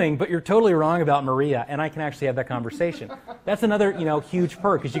you're doing, but you're totally wrong about Maria, and I can actually have that conversation. That's another, huge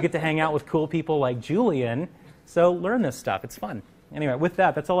perk, is you get to hang out with cool people like Julian, so learn this stuff. It's fun. Anyway, with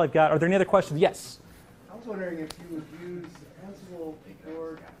that, that's all I've got. Are there any other questions? Yes? I was wondering if you would use Ansible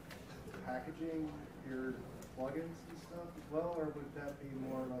for packaging your plugins and stuff as well, or would that be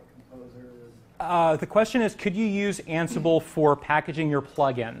more like Composer? The question is, could you use Ansible for packaging your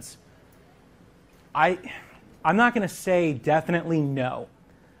plugins? I'm not going to say definitely no.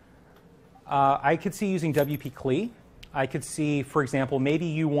 I could see using WP CLI. I could see, for example, maybe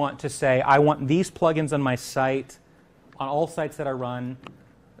you want to say, I want these plugins on my site, on all sites that I run,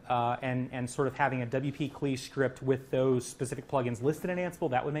 and sort of having a WP CLI script with those specific plugins listed in Ansible,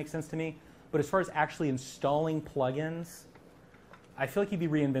 that would make sense to me. But as far as actually installing plugins, I feel like you'd be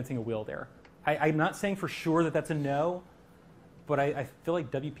reinventing a wheel there. I'm not saying for sure that that's a no, but I feel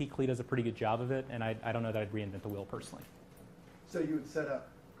like WP CLI does a pretty good job of it, and I don't know that I'd reinvent the wheel personally. So you would set up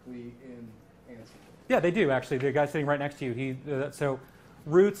CLI in Ansible? Yeah, they do, actually. The guy sitting right next to you. So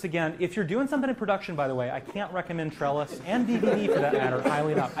roots, again, if you're doing something in production, by the way, I can't recommend Trellis and DVD for that matter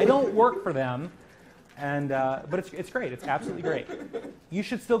highly enough. I don't work for them, but it's great. It's absolutely great. You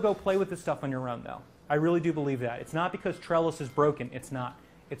should still go play with this stuff on your own, though. I really do believe that. It's not because Trellis is broken. It's not.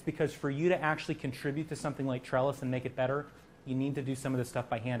 It's because for you to actually contribute to something like Trellis and make it better, you need to do some of this stuff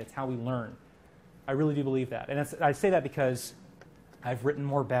by hand. It's how we learn. I really do believe that. And I say that because I've written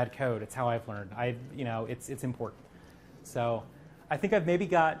more bad code. It's how I've learned. It's important. So I think I've maybe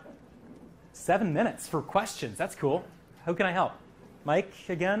got 7 minutes for questions. That's cool. How can I help? Mike,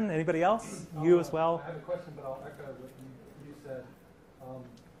 again? Anybody else? You as well? I have a question, but I'll echo what you said. I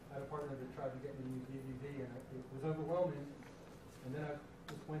had a partner that tried to get me to use DVD, and it was overwhelming. And then I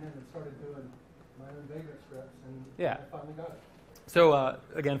just went in and started doing my own Vagrant scripts, and Yeah. I finally got it. So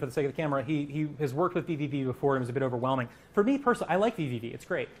again, for the sake of the camera, he has worked with VVV before, and it was a bit overwhelming. For me personally, I like VVV. It's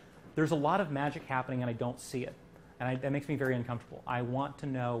great. There's a lot of magic happening, and I don't see it. And that makes me very uncomfortable. I want to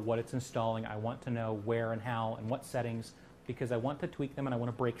know what it's installing. I want to know where and how and what settings, because I want to tweak them and I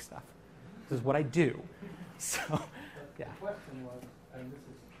want to break stuff. This is what I do. So, yeah. The question was, and this is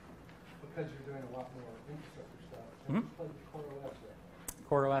because you're doing a lot more infrastructure stuff, have you played with CoreOS yet?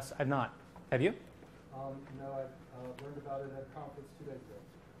 CoreOS, I've not. Have you? No, I learned about it at a conference 2 days ago.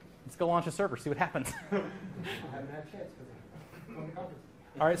 Let's go launch a server, see what happens. I haven't had a chance because I'm on the conference.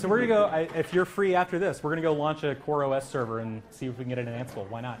 All right, so we're going to go, if you're free after this, we're going to go launch a CoreOS server and see if we can get it in Ansible.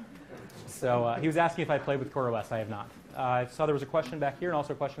 Why not? So he was asking if I played with CoreOS. I have not. I saw there was a question back here and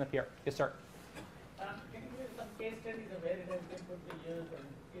also a question up here. Yes, sir. Can you give some case studies of where it has been put to use, and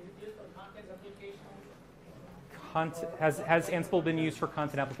is it used for content applications? Has Ansible been used for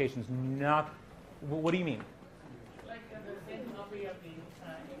content applications? Not. What do you mean? Like the same copy of the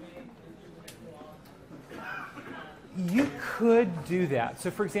image distributed to all. You could do that.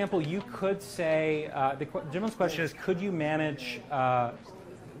 So, for example, you could say, the gentleman's question is, could you manage,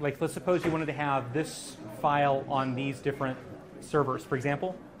 like, let's suppose you wanted to have this file on these different servers, for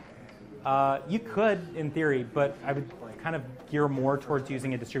example. You could, in theory, but I would kind of gear more towards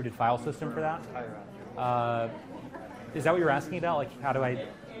using a distributed file system for that. Is that what you're asking about? Like, how do I...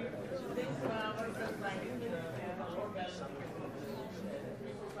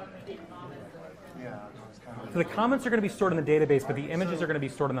 So the comments are going to be stored in the database, but the images are going to be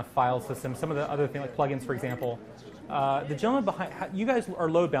stored in the file system. Some of the other things, like plugins, for example. The gentleman behind, you guys are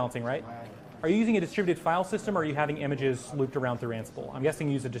load balancing, right? Are you using a distributed file system, or are you having images looped around through Ansible? I'm guessing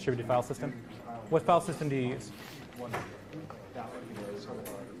you use a distributed file system. What file system do you use?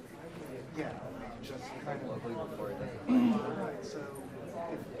 Yeah, just kind of locally before it does. Right, so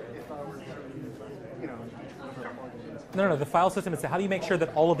if I were to, No, the file system is how do you make sure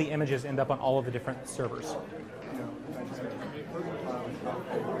that all of the images end up on all of the different servers?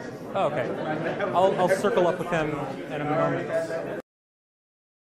 Oh, okay. I'll circle up with him in a moment.